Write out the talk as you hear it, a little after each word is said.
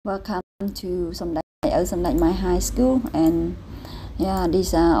Welcome to Somdai my high school, and yeah,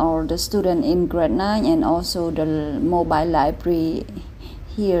 these are all the students in grade 9 and also the mobile library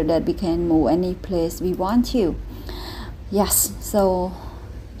here that we can move any place we want to. Yes, so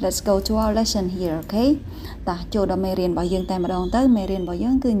let's go to our lesson here, okay? Ta cho đo mê riêng bảo dương tay mà đón tới mê riêng bảo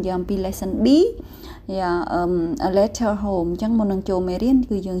dương cứ dòm pi lesson B. Yeah, a letter home chẳng môn năng cho mê riêng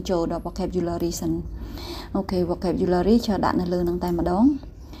cứ dương cho đo vocabulary sân. Okay, vocabulary cho đạn là lương năng tay mà đón.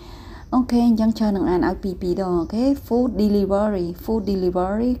 Okay, chẳng cho năng an LPP đó, okay? Food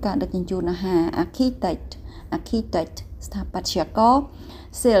delivery cả được nhìn chú là hà architect sthapatchako,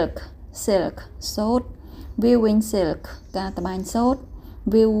 silk sốt, viewing silk cả tờ bánh sốt,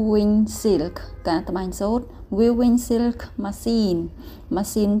 viewing silk cả tờ bánh sốt, viewing silk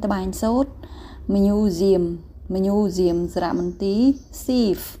machine tờ bánh sốt, museum dạ mình tí,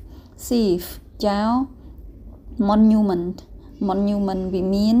 sieve cháo, monument vì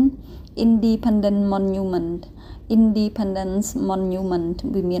miền independence monument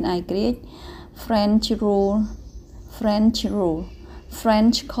vì miền ai great French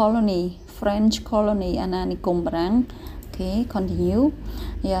colony anani kumbrang. Okay, continue.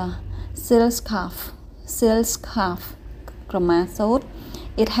 Yeah, silk scarf krama sốt.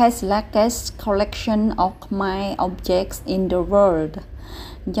 It has largest collection of my objects in the world.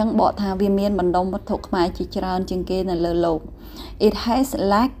 Chẳng bỏ thà vì miền bản đông bất thuộc mai chỉ tràn trên kia là lơ lộn. It has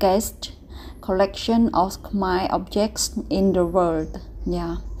largest collection of my objects in the world.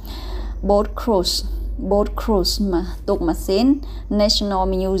 Yeah. Boat cruise mà tục mà xin National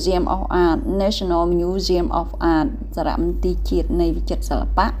Museum of Art giảm ti chiết này vì chất sả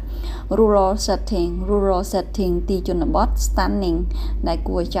bát. Rural setting ti chun bot stunning đại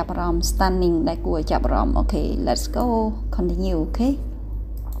cua chập rom. Okay, let's go, continue.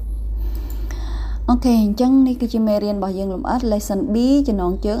 Okay, chẳng ní cái chữ mê riêng bảo dương lùm ớt lesson B cho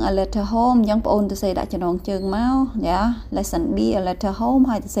nón chương a letter home chẳng ôn tôi xây đã cho nón chương máu. Yeah, lesson B a letter home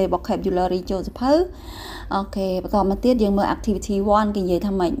hay tôi xây vocabulary cho dập hứ. Okay, bắt đầu mà tiết dương mơ activity 1 cái gì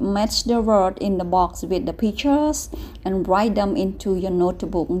tham mệnh match the word in the box with the pictures and write them into your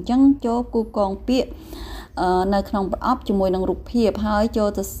notebook. Chẳng cho cô con biết nơi không bắt ấp cho mùi năng rụt hiệp hơi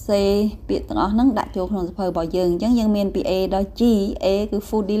cho tôi xe biết tầng ớt nâng đã cho không phải bảo dương chẳng dân miền PA đó chi A cứ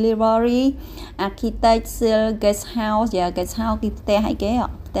food delivery architect guest house và guest house cái te hay kế ạ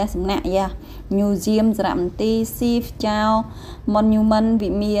te sầm nạ ya museum giảm ti sieve chao monument vị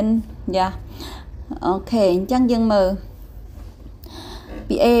miền ya. Ok chẳng dân mờ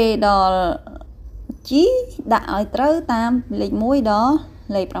PA đó chí đại trớ tam lịch mũi đó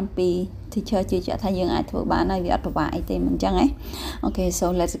lấy prampi thì chơi chỉ trả thay dương ai thua bạn này vì ở bài thì mình chẳng ấy. Okay,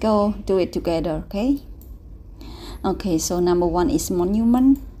 so let's go do it together. Okay, so number 1 is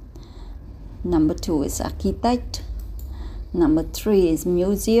monument, number 2 is architect, number 3 is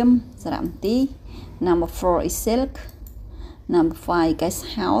museum Saramti, number 4 is silk, number 5 guest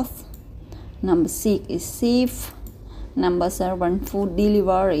house, number 6 is sieve, number 7 food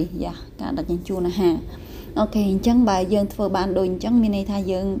delivery. Yeah, cả đặt những chu là ha. Ok, chẳng bài dân thơ bạn đôi chẳng mini thay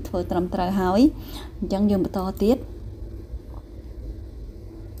dân thơ trầm trời hỏi chẳng dân to tiết.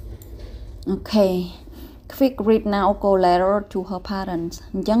 Ok, quick read now cô letter to her parents.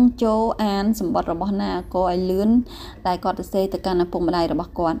 Chẳng cho an sầm bọtរបស់ណាcô ai lươn đại có thể say từ căn là phụng đạiរបស់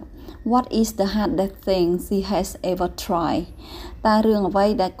គាត់. What is the hardest thing she has ever tried? Ta rương ở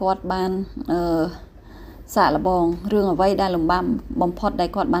vây đạiគាត់បានxả là bong rương ở vây đai lồng bom pot đại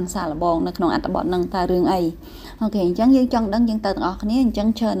quạt ban xả là bong nó không ăn tập bọn nâng ta rương ấy. Ok, chẳng dương chân đấng dương ta từng ọt ní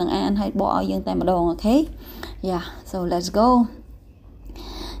chẳng chơi nâng an hay bỏ dương tay mà đòn. Ok, yeah, so let's go.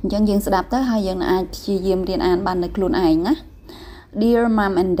 Chẳng dương sẽ đạp tới hai dương là ai chỉ diêm điện an ban được luôn ảnh á. Dear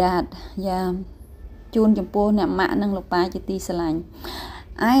mom and dad, yeah, chun chấm po nè mạ nâng lục ba chỉ ti sờ lạnh.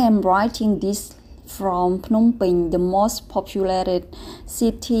 I am writing this from Phnom Penh, the most populated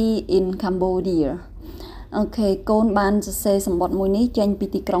city in Cambodia. Ok, con ban sẽ sầm bọt mùi ní tranh pi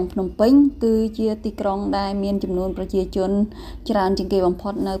tì krong Phnom Penh cứ chia tì krong đai miền chấm nônប្រជាជនច្រើនជាងគេបំផុ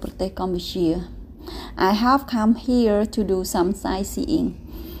តនៅប្រទេសកម្ពុជា I have come here to do some sightseeing.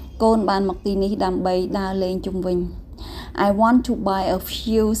 កូនបានមកទីនេះដើម្បីដើរលេងជុំវិញ I want to buy a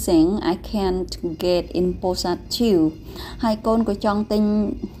few things I can't get in Posat too. ហើយកូនក៏ចង់ទិញ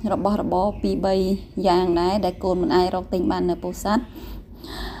របស់របរពីរ3យ៉ាងដែរដែលកូនមិនអាចរកទិញបាននៅ Posat.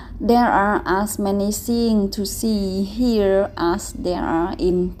 There are as many things to see here as there are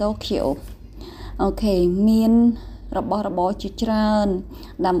in Tokyo. Okay, មានរបស់របរជាច្រើន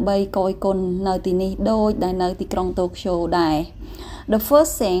ដើម្បីកយគុណនៅទីនេះដូចដែលនៅទីក្រុង Tokyo ដែរ The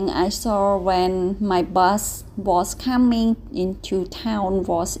first thing I saw when my bus was coming into town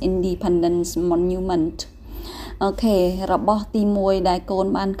was Independence Monument. Okay របស់ទី1ដែលកូន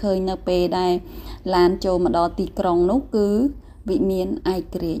បានឃើញនៅពេលដែលឡានចូលមកដល់ទីក្រុងនោះគឺវិមានឯ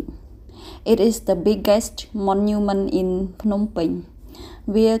ករាជ្យ It is the biggest monument in ភ្នំពេញ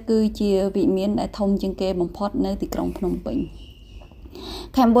វាគឺជាវិមានដែលធំជាងគេបំផុតនៅទីក្រុងភ្នំពេញ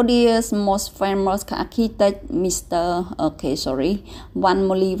Cambodia's most famous architect Van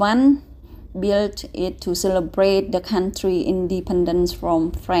Molivan built it to celebrate the country independence from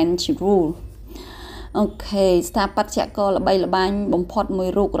French rule អូខេស្ថាបត្យករល្បីល្បាញបំផុតមួយ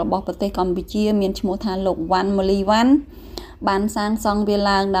រូបរបស់ប្រទេសកម្ពុជាមានឈ្មោះថាលោក Van Molivan បានសាងសង់វា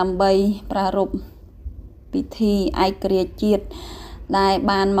ឡើងដើម្បីប្រារព្ធពិធីឯករាជ្យជាតិដែល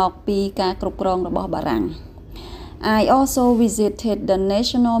បានមកពីការគ្រប់គ្រងរបស់បារាំង I also visited the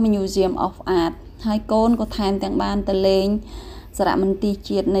National Museum of Art ហើយកូនក៏ថែមទាំងបានទៅលេងសារមន្ទីរ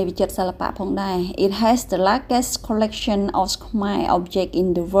ជាតិនៃវិចិត្រសិល្បៈផងដែរ It has the largest collection of Khmer objects in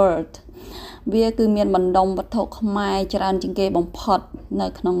the world វាគឺមានបណ្ដុំវត្ថុខ្មែរច្រើនជាងគេបំផុតនៅ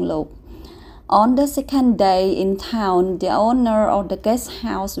ក្នុងលោក On the second day in town, the owner of the guest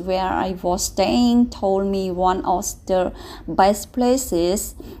house where I was staying told me one of the best places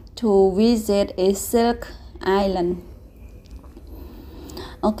to visit is Silk Island.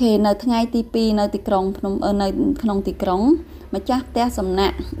 Okay នៅថ្ងៃទី2នៅទីក្រុងភ្នំនៅក្នុងទីក្រុងម្ចាស់ផ្ទះសំណា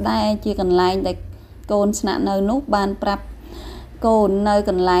ក់ដែលជាកន្លែងដែលកូនស្នាក់នៅនោះបានប្រាប់កូននៅ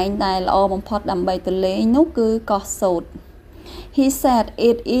កន្លែងដែលល្អបំផុតដើម្បីទៅលេងនោះគឺកោះសូត្រ He said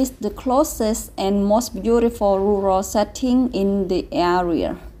it is the closest and most beautiful rural setting in the area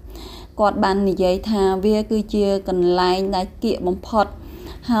គាត់បាននិយាយថាវាគឺជាកន្លែងដែលគៀកបំផុត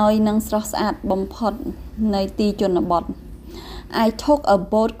ហើយនឹងស្រស់ស្អាតបំផុតនៅទីជនបទ I took a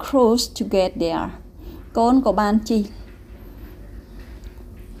boat cruise to get there កូនក៏បានជិះ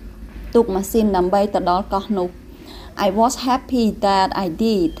ទូកម៉ាស៊ីនដើម្បីទៅដល់កោះនោះ I was happy that I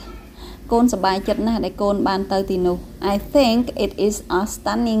did កូនសប្បាយចិត្តណាស់ដែលកូនបានទៅទីនោះ I think it is as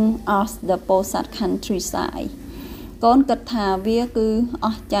stunning as the Posad countryside កូនគិតថាវាគឺអ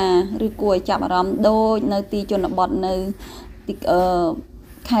ស្ចារ្យឬគួរឲ្យចាប់អារម្មណ៍ដូចនៅទីជនបទនៅទី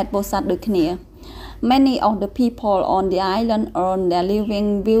ខេត្តពោធិ៍សាត់ដូចគ្នា Many of the people on the island earn their living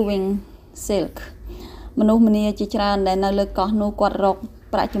viewing silk មនុស្សម្នាជាច្រើនដែលនៅលើកោះនោះគាត់រក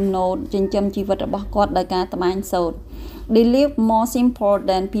ប្រាក់ចំណូលចិញ្ចឹមជីវិតរបស់គាត់ដោយការត្បាញសូត្រ They live more simple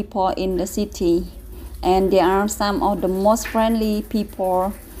than people in the city and they are some of the most friendly people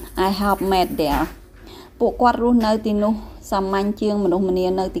I have met there ពួកគាត់រស់នៅទីនោះសាមញ្ញជាងមនុស្សម្នា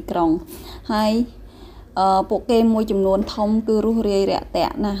នៅទីក្រុងហើយពួកគេមួយចំនួនធំគឺរស់រាយរាក់ទា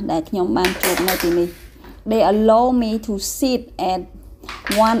ក់ណាស់ដែលខ្ញុំបានជួបនៅទីនេះ They allow me to sit at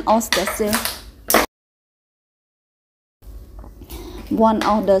one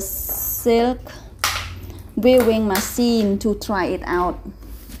of the silk weaving machine to try it out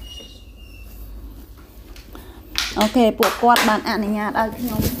អូខេពួកគាត់បានអនុញ្ញាតឲ្យខ្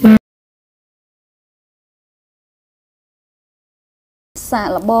ញុំសាក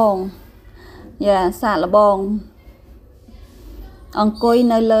ល្បងសាកល្បងអង្គុយ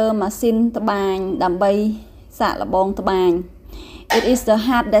នៅលើម៉ាស៊ីនត្បាញដើម្បីសាកល្បងត្បាញ It is the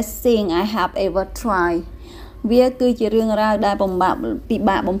hardest thing I have ever tried វាគឺជារឿងរ៉ាវដែលពិ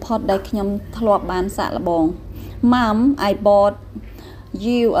បាកបំផុតដែលខ្ញុំធ្លាប់បានសាកល្បង Mom I bought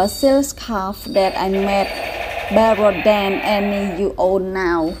you a silk scarf that I made better than any you own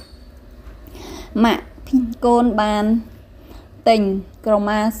now ម៉ាក់កូនបានទិញក្រ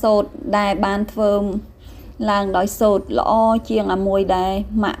មាសូត្រដែលបានធ្វើឡើងដោយសូត្រល្អជាងអាមួយដែល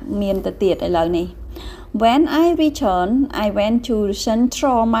ម៉ាក់មានទៅទៀតឥឡូវនេះ When I returned, I went to the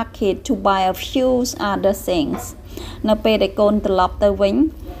central market to buy a few other things. នៅពេលដែលកូនត្រឡប់ទៅវិញ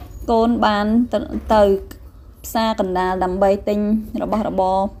កូនបានទៅផ្សារកណ្ដាលដើម្បីទិញរបស់រប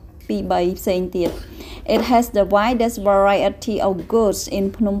រ2-3ផ្សេងទៀត It has the widest variety of goods in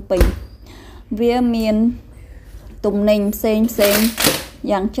ភ្នំពេញវាមានទំនិញផ្សេង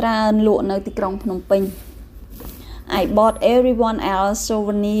យ៉ាងច្រើនលក់នៅទីក្រុងភ្នំពេញ I bought everyone else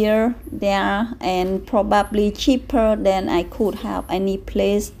souvenir there and probably cheaper than I could have any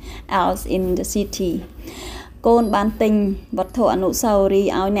place else in the city កូនបានទិញវត្ថុអនុស្សាវរី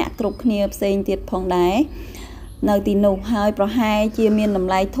យ៍ឲ្យអ្នកគ្រប់គ្នាផ្សេងទៀតផងដែរនៅទីនោះហើយប្រហែលជាមានត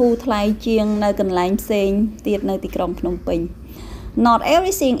ម្លៃធូរថ្លៃជាងនៅកន្លែងផ្សេងទៀតនៅទីក្រុងភ្នំពេញ Not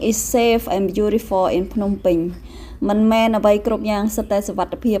everything is safe and beautiful in ភ្នំពេញមិនមែនអ្វីគ្រប់យ៉ាងសុទ្ធតែសុវ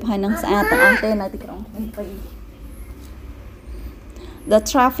ត្ថិភាពហើយនឹងស្អាតទាំងអស់ទេនៅទីក្រុងភ្នំពេញ The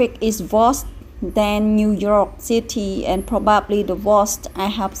traffic is worse than New York City and probably the worst I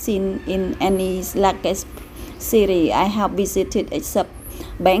have seen in any largest city I have visited except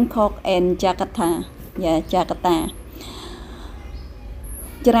Bangkok and Jakarta.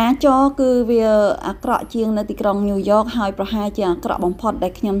 ចរាចរណ៍គឺវាអាក្រក់ជាងនៅទីក្រុងញូវយ៉កហើយប្រហែលជាអាក្រក់បំផុតដែ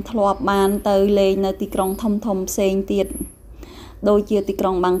លខ្ញុំធ្លាប់បានទៅលេងនៅទីក្រុងធំៗផ្សេងទៀតដូចជាទីក្រុ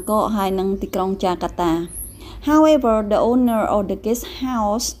ងបាងកកហើយនិងទីក្រុងចាកាតា However, the owner of the guest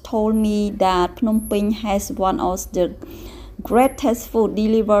house told me that Phnom Penh has one of the greatest food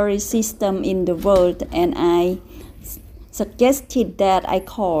delivery system in the world, and I suggested that I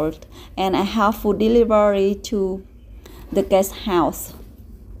called and I have food delivery to the guest house.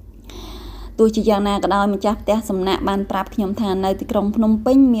 ទោះជាយ៉ាងណាក៏ដោយម្ចាស់ផ្ទះសំណាក់បានប្រាប់ខ្ញុំថានៅទីក្រុងភ្នំ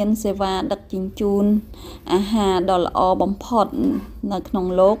ពេញមានសេវាដឹកជញ្ជូនអាហារដ៏ល្អបំផុតនៅក្នុង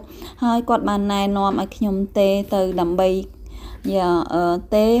โลกហើយគាត់បានណែនាំឲ្យខ្ញុំទេទៅដើម្បី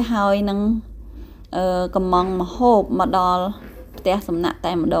ទេហើយនឹងកំងម្ហូបមកដល់ផ្ទះសំណាក់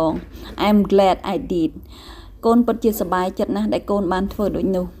តែម្ដង I'm glad I did កូនពិតជាសប្បាយចិត្តណាស់ដែលកូនបានធ្វើដូច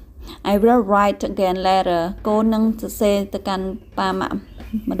នោះ I will write again later កូននឹងសរសេរទៅកាន់ប៉ាម៉ាក់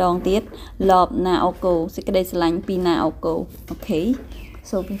ម្ដងទៀត love ណាអូកូសេចក្តីស្រឡាញ់ពីណាអូកូ Okay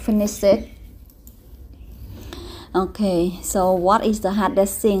so we finish it Okay so what is the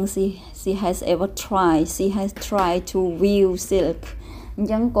hardest thing she has ever tried she has tried to weave silk អញ្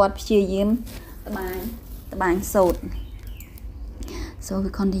ចឹងគាត់ព្យាយាមត្បាញសូត្រ so we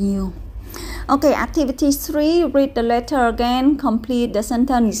continue Okay, activity 3, read the letter again, complete the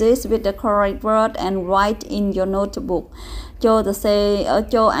sentences with the correct word and write in your notebook. ចូលទៅសេ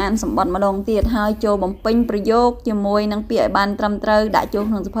ចូលអានសម្បត្តិម្ដងទៀតហើយចូលបំពេញប្រយោគជាមួយនឹងពាក្យឲ្យបានត្រឹមត្រូវដាក់ចូល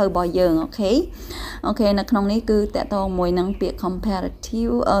ក្នុងសៀវភៅរបស់យើងអូខេអូខេនៅក្នុងនេះគឺតកតងមួយនឹងពាក្យ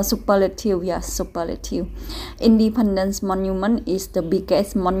comparative superlative yes superlative Independence Monument is the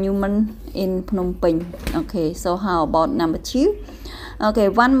biggest monument in Phnom Penh okay so how about number 2 okay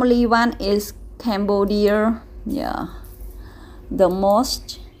One Moliwan is Cambodia yeah the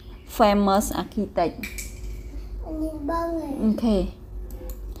most famous architect okay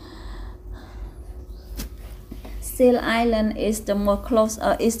Seal Island is the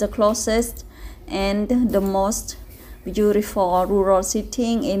closest and the most beautiful rural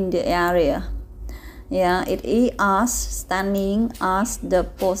city in the area yeah it is as stunning as the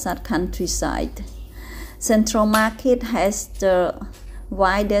Posad countryside Central Market has the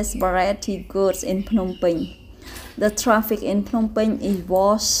widest variety goods in Phnom Penh. The traffic in Phnom Penh is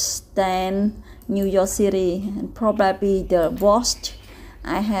worse than New York City and probably the worst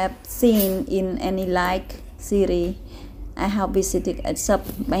I have seen in any like city I have visited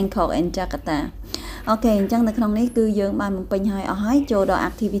except Bangkok and Jakarta. Okay អញ្ចឹងនៅក្នុងនេះគឺយើងបានបំពេញឲ្យអស់ហើយចូលដល់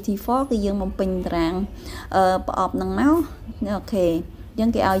activity 4 គឺយើងបំពេញតារាងប្រអប់នឹងមកអូខេអញ្ចឹង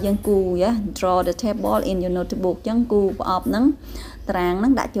គេឲ្យយើងគូ draw the table in your notebook អញ្ចឹងគូប្រអប់ហ្នឹងតារាងហ្នឹ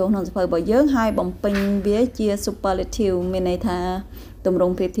ងដាក់ចូលក្នុងសៀវភៅរបស់យើងហើយបំពេញវាជា superlative មានន័យថាទម្រ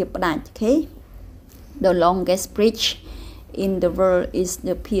ង់ប្រៀបធៀបផ្ដាច់អូខេ The longest bridge in the world is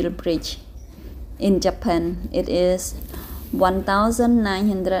the Peel Bridge in Japan it is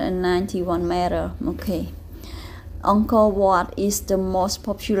 1991 meter okay Angkor Wat is the most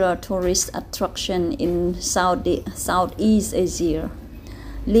popular tourist attraction in Southeast Asia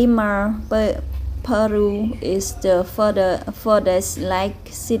Lima Peru is the furthest lake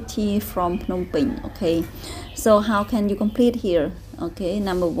city from Phnom Penh okay so how can you complete here okay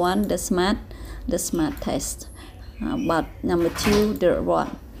number 1 the smart test but number 2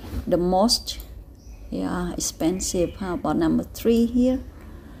 the most expensive how about number 3 here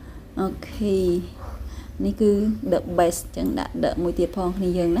okay នេះគឺ the best ចឹងដាក់ the មួយទៀតផងគ្នា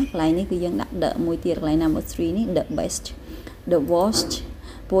យើងណាកន្លែងនេះគឺយើងដាក់ the មួយទៀតកន្លែង number 3 នេះ the best the worst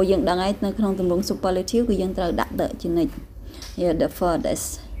ព្រោះយើងដឹងហើយនៅក្នុងទម្រង់ superlative គឺយើងត្រូវដាក់ the ជានិច្ច yeah the furthest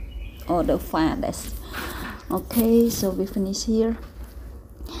or the farthest okay so we finish here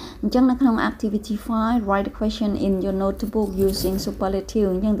អញ្ចឹងនៅក្នុង activity 5 write the question in your notebook using superlative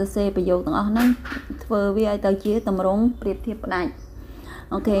អញ្ចឹងទៅសេប្រយោគទាំងអស់ហ្នឹងធ្វើវាឲ្យទៅជាទម្រង់ប្រៀបធៀបផ្ដាច់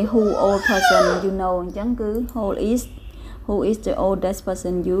okay who old person you know អញ្ចឹងគឺ who is the oldest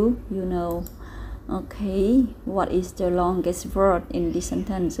person you know okay what is the longest word in these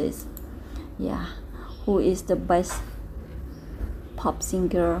sentences yeah who is the best pop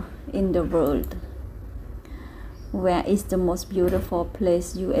singer in the world where is the most beautiful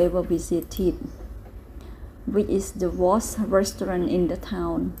place you ever visited which is the worst restaurant in the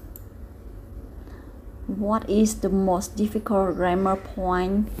town what is the most difficult grammar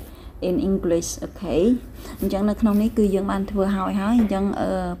point in English okay អញ្ចឹងនៅក្នុងនេះគឺយើងបានធ្វើហើយអញ្ចឹង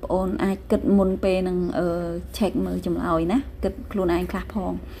បងអូនអាចគិតមុនពេលនឹង check មើលចម្លើយណាគិតខ្លួនឯងខ្លះផ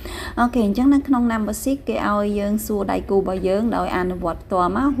ងអូខេអញ្ចឹងនៅក្នុង number 6 គេឲ្យយើងសួរដៃគូរបស់យើងដោយអនុវត្តផ្ទា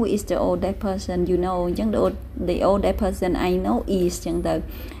ល់មក who is the oldest person you know អញ្ចឹង the oldest person I know is អញ្ចឹងទៅ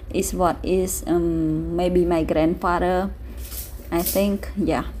is what is maybe my grandfather I think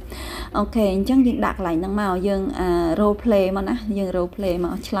yeah okay អញ្ចឹងយើងដាក់កន្លែងហ្នឹងមកយើង role play មកណាយើង role play ម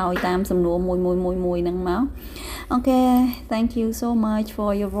កឆ្លើយតាមសំណួរមួយហ្នឹងមក okay thank you so much for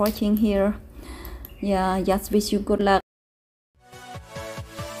your watching here yeah just wish you good luck